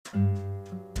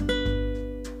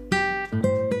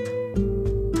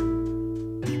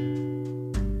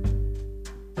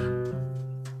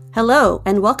Hello,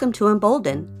 and welcome to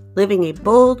Embolden, Living a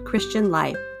Bold Christian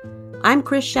Life. I'm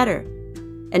Chris Shetter,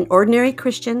 an ordinary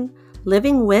Christian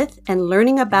living with and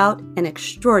learning about an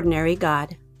extraordinary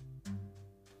God.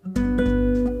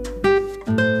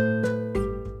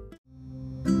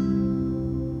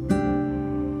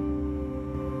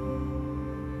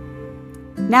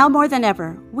 Now more than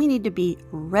ever, we need to be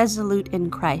resolute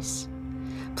in Christ.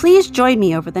 Please join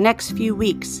me over the next few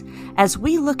weeks as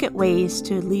we look at ways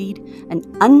to lead an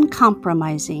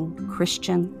uncompromising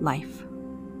Christian life.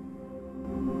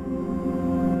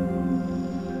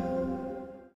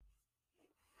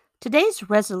 Today's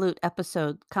Resolute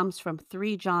episode comes from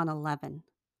 3 John 11.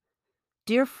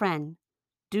 Dear friend,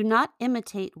 do not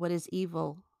imitate what is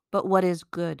evil, but what is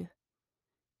good.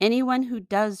 Anyone who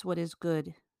does what is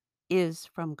good is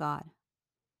from God.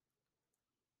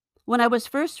 When I was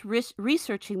first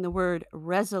researching the word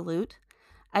resolute,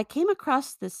 I came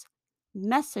across this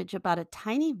message about a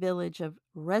tiny village of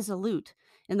Resolute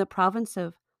in the province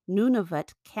of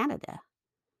Nunavut, Canada.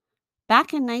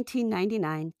 Back in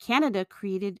 1999, Canada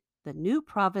created the new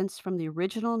province from the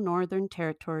original Northern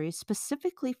Territory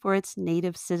specifically for its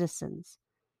native citizens.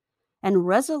 And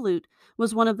Resolute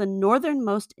was one of the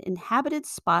northernmost inhabited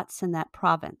spots in that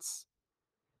province.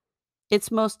 Its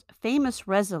most famous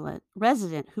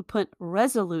resident who put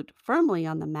Resolute firmly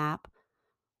on the map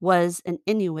was an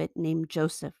Inuit named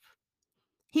Joseph.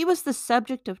 He was the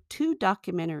subject of 2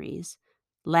 documentaries,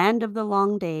 Land of the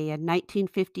Long Day in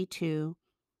 1952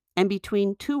 and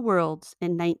Between Two Worlds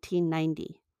in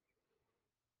 1990.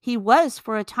 He was,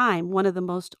 for a time, one of the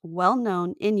most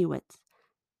well-known Inuits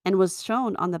and was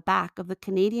shown on the back of the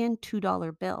Canadian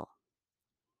 $2 bill.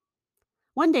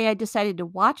 One day I decided to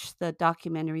watch the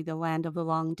documentary The Land of the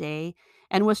Long Day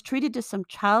and was treated to some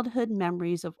childhood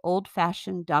memories of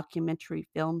old-fashioned documentary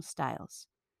film styles.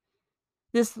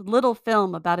 This little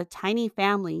film about a tiny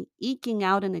family eking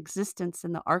out an existence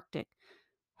in the Arctic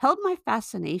held my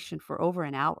fascination for over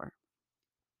an hour.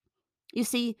 You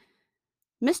see,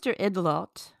 Mr.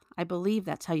 Idlot, I believe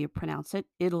that's how you pronounce it,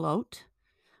 Idlot,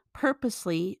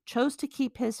 purposely chose to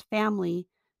keep his family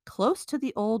close to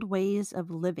the old ways of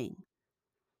living.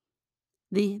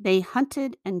 They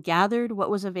hunted and gathered what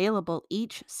was available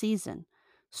each season,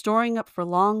 storing up for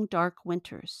long, dark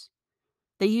winters.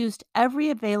 They used every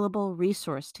available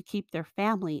resource to keep their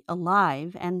family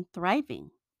alive and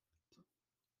thriving.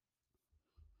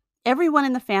 Everyone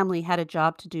in the family had a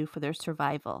job to do for their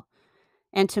survival.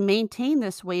 And to maintain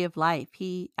this way of life,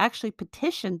 he actually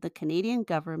petitioned the Canadian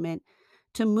government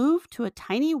to move to a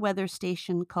tiny weather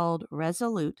station called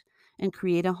Resolute and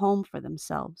create a home for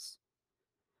themselves.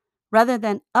 Rather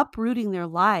than uprooting their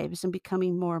lives and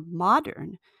becoming more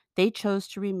modern, they chose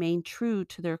to remain true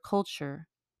to their culture,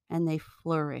 and they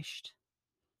flourished.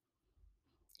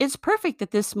 It's perfect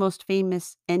that this most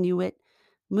famous Inuit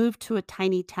moved to a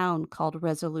tiny town called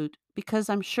Resolute because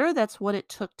I'm sure that's what it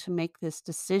took to make this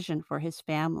decision for his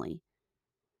family.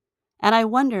 And I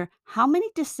wonder how many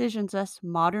decisions us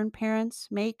modern parents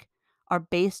make are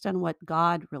based on what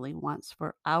God really wants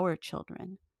for our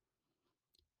children.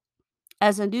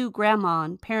 As a new grandma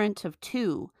and parent of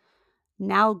 2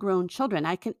 now grown children,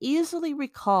 I can easily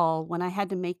recall when I had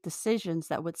to make decisions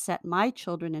that would set my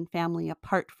children and family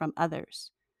apart from others.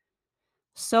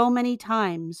 So many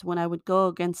times when I would go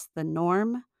against the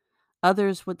norm,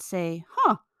 others would say,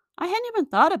 I hadn't even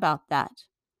thought about that.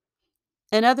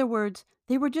 In other words,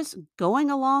 they were just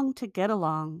going along to get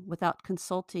along without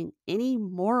consulting any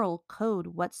moral code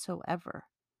whatsoever.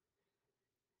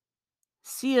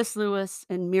 C.S. Lewis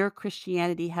in Mere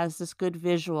Christianity has this good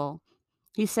visual.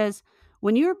 He says,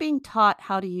 when you're being taught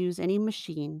how to use any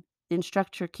machine, the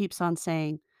instructor keeps on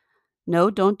saying, no,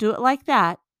 don't do it like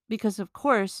that, because of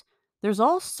course, there's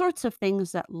all sorts of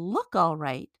things that look all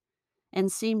right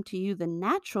and seem to you the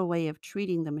natural way of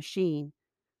treating the machine,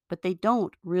 but they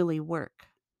don't really work.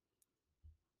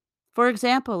 For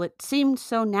example, it seemed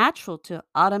so natural to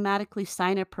automatically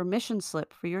sign a permission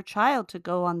slip for your child to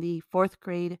go on the 4th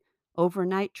grade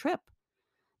overnight trip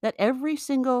that every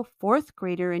single 4th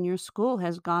grader in your school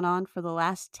has gone on for the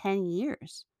last 10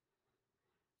 years.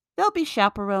 There'll be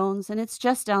chaperones and it's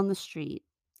just down the street.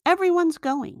 Everyone's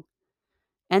going.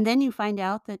 And then you find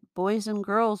out that boys and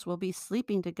girls will be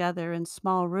sleeping together in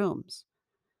small rooms.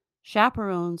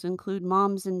 Chaperones include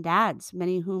moms and dads,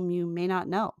 many whom you may not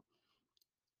know.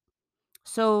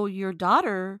 So your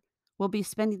daughter will be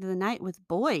spending the night with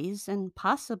boys and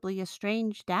possibly a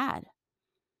strange dad.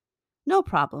 No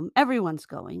problem. Everyone's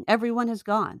going. Everyone has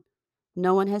gone.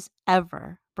 No one has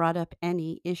ever brought up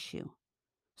any issue.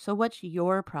 So what's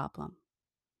your problem?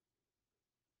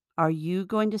 Are you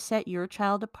going to set your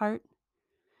child apart?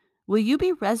 Will you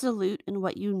be resolute in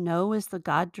what you know is the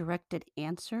God-directed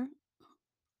answer?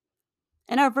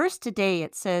 In our verse today,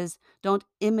 it says, don't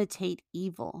imitate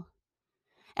evil.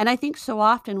 And I think so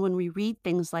often when we read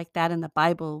things like that in the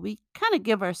Bible, we kind of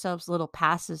give ourselves little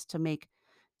passes to make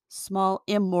small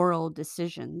immoral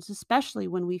decisions, especially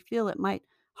when we feel it might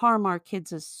harm our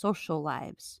kids' social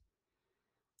lives.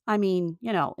 I mean,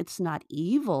 it's not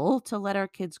evil to let our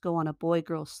kids go on a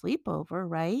boy-girl sleepover,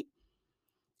 right?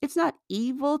 It's not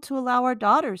evil to allow our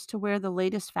daughters to wear the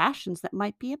latest fashions that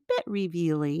might be a bit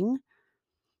revealing.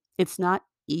 It's not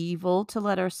evil to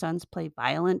let our sons play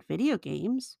violent video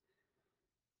games.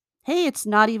 Hey, it's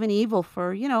not even evil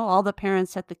for, all the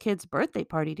parents at the kid's birthday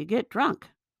party to get drunk,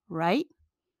 right?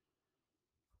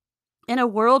 In a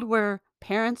world where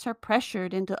parents are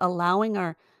pressured into allowing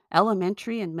our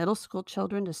elementary and middle school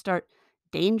children to start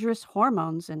dangerous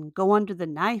hormones and go under the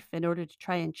knife in order to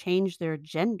try and change their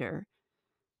gender,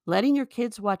 letting your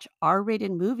kids watch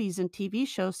R-rated movies and TV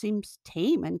shows seems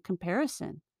tame in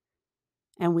comparison,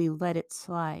 and we let it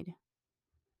slide.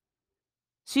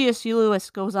 C.S. Lewis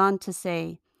goes on to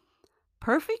say,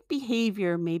 perfect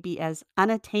behavior may be as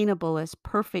unattainable as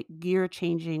perfect gear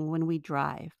changing when we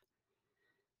drive,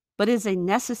 but is a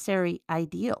necessary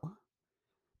ideal,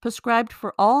 prescribed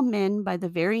for all men by the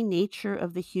very nature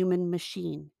of the human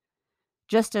machine,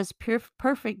 just as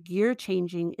perfect gear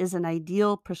changing is an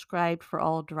ideal prescribed for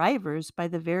all drivers by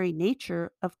the very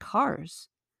nature of cars.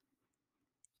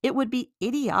 It would be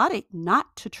idiotic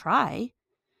not to try,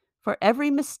 for every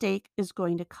mistake is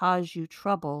going to cause you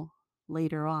trouble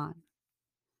later on.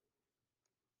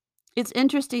 It's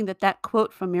interesting that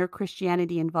quote from Mere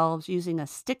Christianity involves using a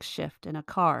stick shift in a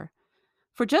car.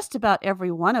 For just about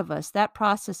every one of us, that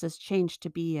process has changed to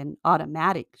be an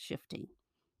automatic shifting.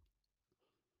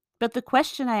 But the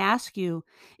question I ask you,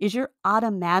 is your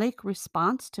automatic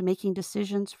response to making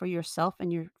decisions for yourself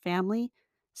and your family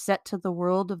set to the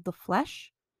world of the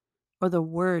flesh or the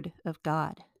Word of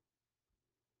God?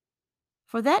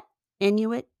 For that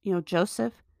Inuit,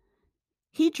 Joseph,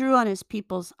 he drew on his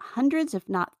people's hundreds, if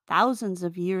not thousands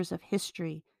of years of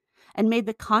history and made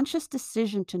the conscious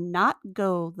decision to not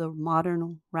go the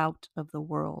modern route of the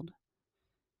world.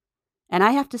 And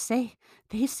I have to say,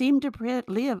 they seem to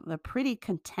live a pretty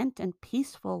content and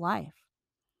peaceful life.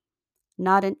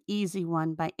 Not an easy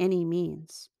one by any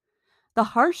means. The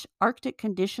harsh Arctic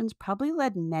conditions probably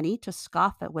led many to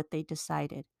scoff at what they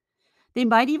decided. They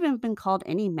might even have been called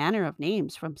any manner of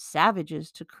names, from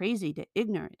savages to crazy to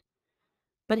ignorant.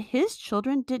 But his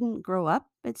children didn't grow up,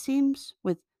 it seems,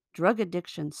 with drug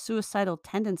addiction, suicidal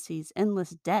tendencies,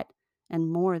 endless debt,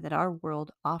 and more that our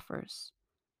world offers.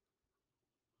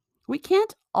 We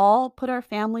can't all put our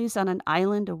families on an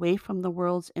island away from the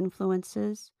world's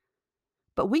influences,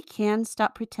 but we can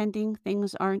stop pretending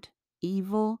things aren't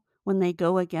evil when they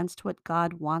go against what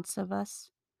God wants of us.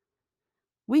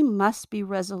 We must be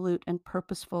resolute and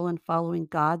purposeful in following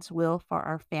God's will for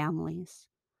our families.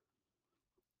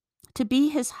 To be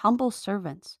His humble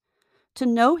servants, to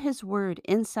know His word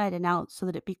inside and out so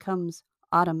that it becomes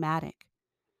automatic,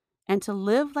 and to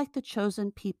live like the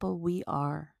chosen people we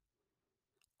are.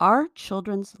 Our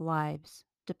children's lives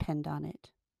depend on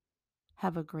it.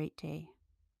 Have a great day.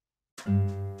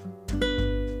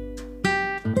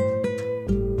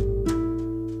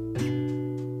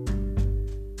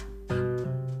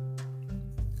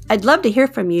 I'd love to hear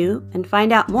from you and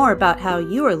find out more about how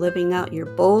you are living out your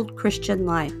bold Christian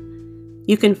life.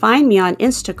 You can find me on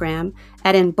Instagram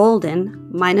at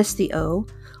embolden, -the O,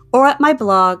 or at my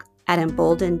blog at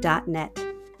embolden.net.